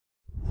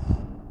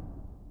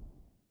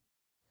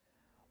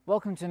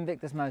Welcome to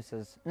Invictus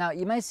Motors. Now,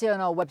 you may see on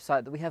our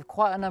website that we have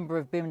quite a number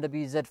of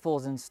BMW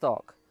Z4s in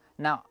stock.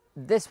 Now,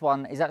 this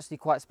one is actually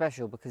quite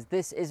special because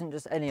this isn't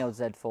just any old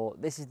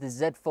Z4. This is the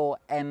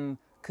Z4M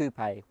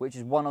Coupe, which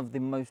is one of the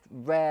most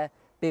rare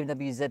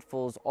BMW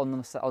Z4s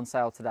on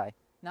sale today.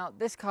 Now,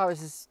 this car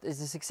is a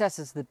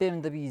successor to the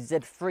BMW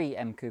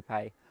Z3M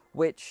Coupe,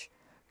 which,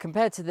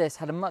 compared to this,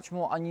 had a much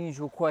more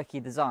unusual, quirky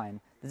design.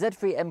 The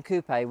Z3M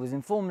Coupe was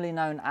informally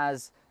known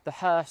as the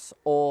hearse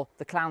or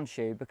the clown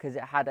shoe because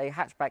it had a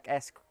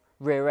hatchback-esque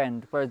rear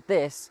end, whereas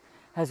this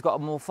has got a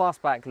more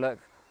fastback look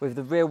with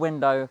the rear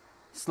window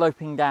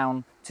sloping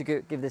down to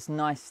give this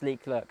nice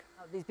sleek look.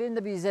 Now, these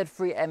BMW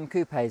Z3M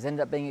Coupes ended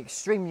up being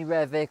extremely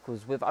rare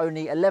vehicles with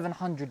only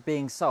 1,100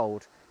 being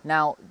sold.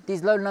 Now,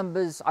 these low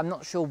numbers, I'm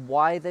not sure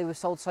why they were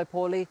sold so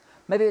poorly.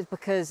 Maybe it's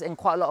because in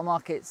quite a lot of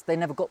markets they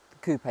never got the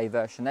coupe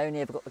version, they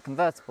only ever got the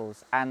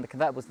convertibles, and the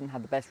convertibles didn't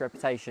have the best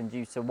reputation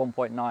due to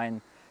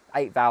 1.9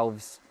 8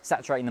 valves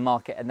saturating the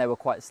market, and they were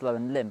quite slow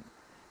and limp.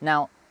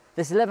 Now,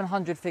 this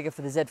 1,100 figure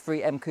for the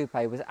Z3M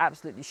Coupe was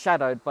absolutely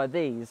shadowed by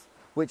these,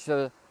 which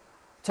the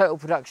total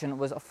production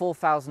was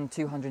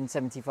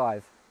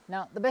 4,275.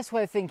 Now, the best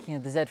way of thinking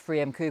of the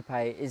Z3M Coupe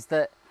is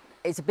that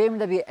it's a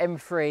BMW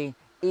M3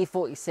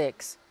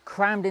 E46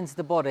 crammed into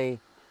the body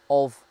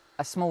of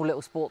a small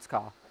little sports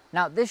car.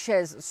 Now, this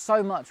shares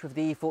so much with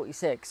the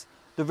E46.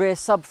 The rear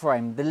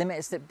subframe, the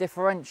limited slip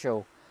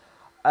differential,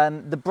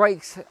 the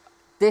brakes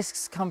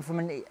discs come from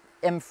an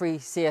M3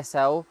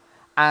 CSL,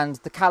 and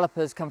the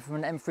calipers come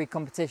from an M3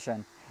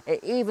 competition.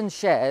 It even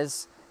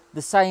shares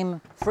the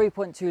same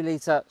 3.2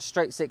 litre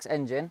straight six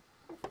engine.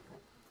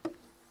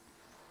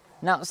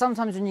 Now,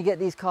 sometimes when you get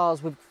these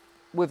cars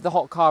with the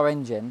hot car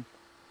engine,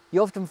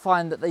 you often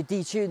find that they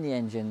detune the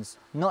engines.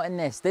 Not in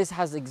this. This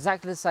has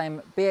exactly the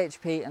same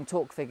bhp and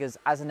torque figures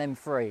as an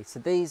M3, so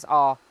these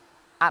are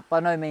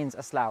by no means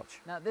a slouch.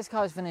 Now, this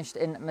car is finished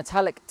in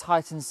metallic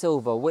Titan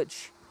silver,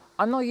 which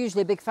I'm not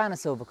usually a big fan of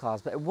silver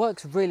cars, but it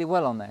works really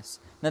well on this.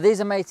 Now,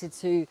 these are mated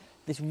to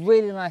this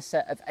really nice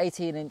set of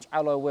 18-inch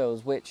alloy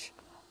wheels, which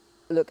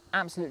look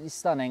absolutely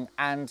stunning,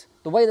 and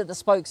the way that the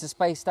spokes are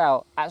spaced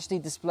out actually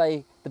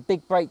display the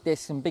big brake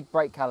discs and big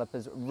brake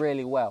calipers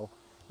really well.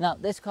 Now,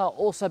 this car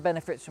also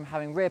benefits from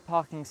having rear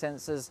parking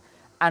sensors,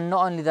 and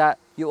not only that,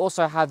 you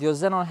also have your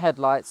xenon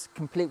headlights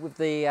complete with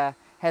the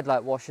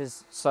headlight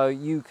washers, so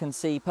you can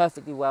see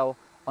perfectly well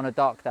on a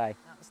dark day.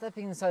 Now,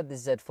 stepping inside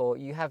this Z4,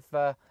 you have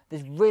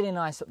this really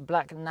nice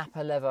black Napa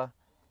leather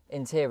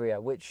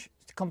interior, which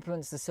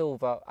complements the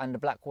silver and the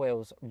black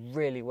wheels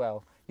really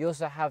well. You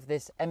also have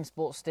this M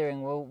Sport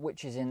steering wheel,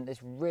 which is in this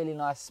really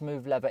nice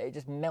smooth leather. It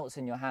just melts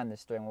in your hand,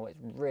 this steering wheel. It's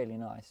really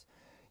nice.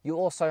 You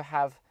also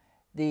have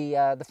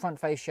the front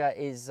fascia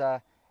is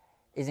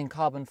in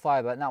carbon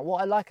fibre. Now,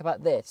 what I like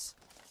about this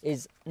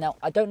is, now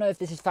I don't know if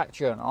this is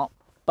factory or not,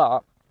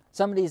 but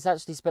somebody's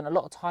actually spent a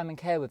lot of time and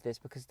care with this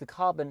because the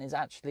carbon is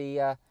actually,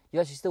 you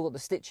actually still got the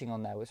stitching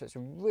on there, so it's a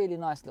really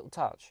nice little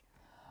touch.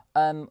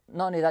 Not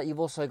only that, you've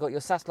also got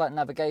your satellite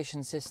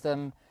navigation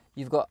system,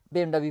 you've got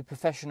BMW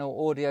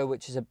Professional Audio,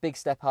 which is a big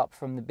step up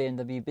from the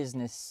BMW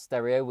Business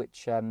Stereo,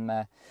 which,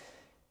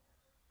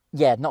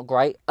 yeah, not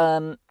great.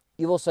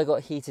 You've also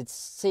got heated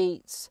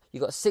seats,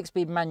 you've got a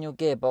 6-speed manual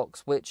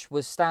gearbox, which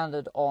was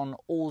standard on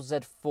all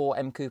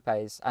Z4M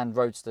Coupes and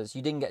Roadsters.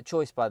 You didn't get a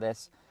choice by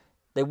this.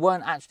 They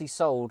weren't actually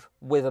sold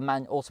with an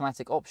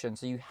automatic option,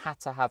 so you had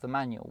to have a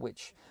manual,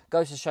 which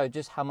goes to show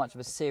just how much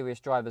of a serious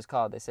driver's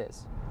car this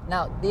is.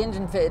 Now, the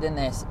engine fitted in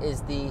this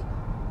is the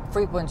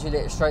 3.2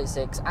 litre straight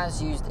six,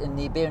 as used in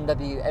the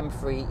BMW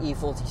M3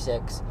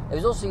 E46. It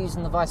was also used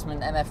in the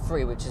Weissman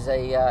MF3, which is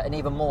an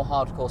even more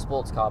hardcore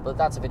sports car, but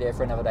that's a video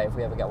for another day if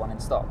we ever get one in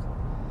stock.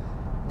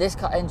 This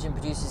car engine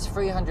produces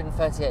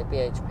 338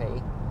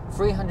 bhp,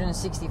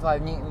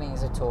 365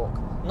 Nm of torque.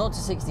 0 to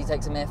 60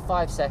 takes a mere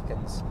 5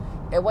 seconds.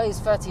 It weighs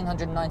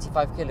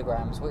 1,395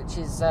 kilograms, which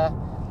is, I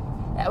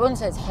wouldn't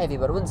say it's heavy,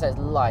 but I wouldn't say it's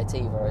light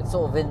either. It's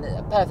sort of in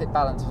a perfect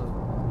balance,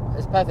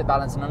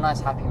 and a nice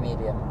happy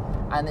medium.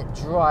 And it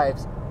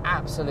drives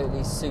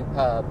absolutely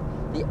superb.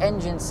 The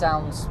engine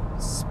sounds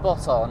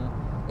spot on.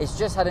 It's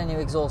just had a new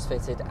exhaust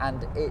fitted, and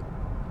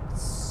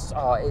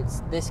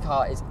this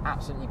car is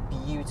absolutely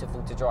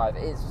beautiful to drive.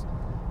 It's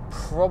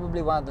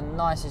probably one of the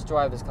nicest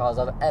driver's cars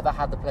I've ever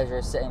had the pleasure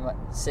of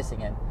sitting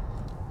in.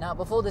 Now,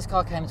 before this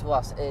car came to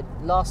us,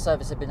 last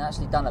service had been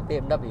actually done at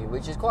BMW,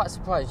 which is quite a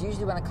surprise.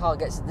 Usually when a car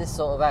gets to this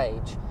sort of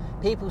age,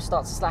 people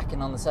start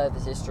slacking on the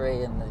service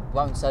history and they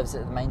won't service it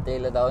at the main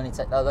dealer, they'll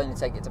only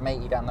take it to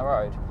matey down the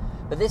road.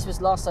 But this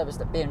was last serviced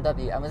at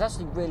BMW and was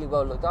actually really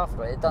well looked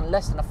after. It had done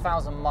less than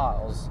 1,000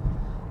 miles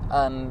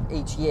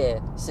each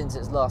year since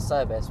its last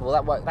service.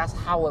 Well, that's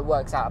how it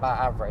works out about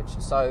average.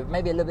 So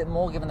maybe a little bit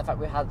more given the fact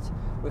we've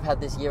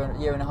had this year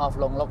and a half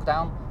long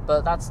lockdown,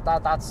 but that's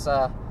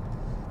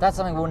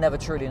something we'll never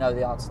truly know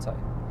the answer to.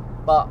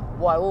 But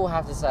what I will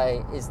have to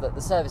say is that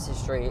the service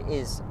history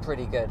is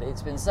pretty good.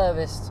 It's been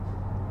serviced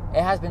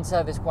It has been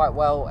serviced quite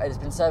well. It has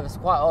been serviced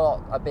quite a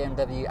lot at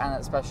BMW and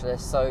at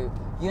Specialists, so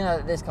you know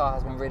that this car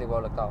has been really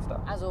well looked after.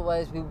 As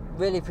always, we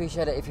really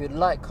appreciate it if you'd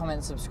like,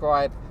 comment,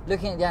 subscribe.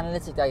 Looking at the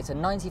analytic data,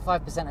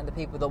 95% of the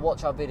people that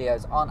watch our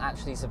videos aren't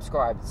actually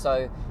subscribed.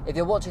 So if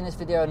you're watching this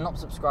video and not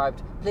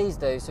subscribed, please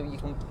do, so you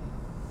can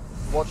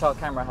watch our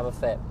camera have a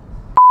fit.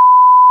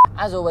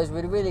 As always,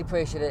 we'd really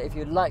appreciate it if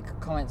you'd like,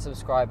 comment,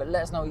 subscribe, but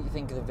let us know what you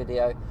think of the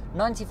video.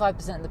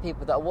 95% of the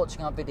people that are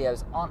watching our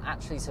videos aren't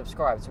actually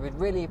subscribed, so we'd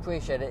really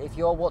appreciate it if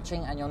you're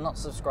watching and you're not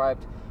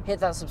subscribed. Hit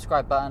that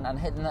subscribe button and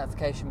hit the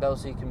notification bell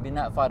so you can be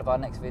notified of our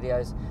next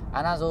videos.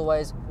 And as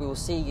always, we will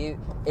see you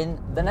in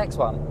the next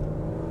one.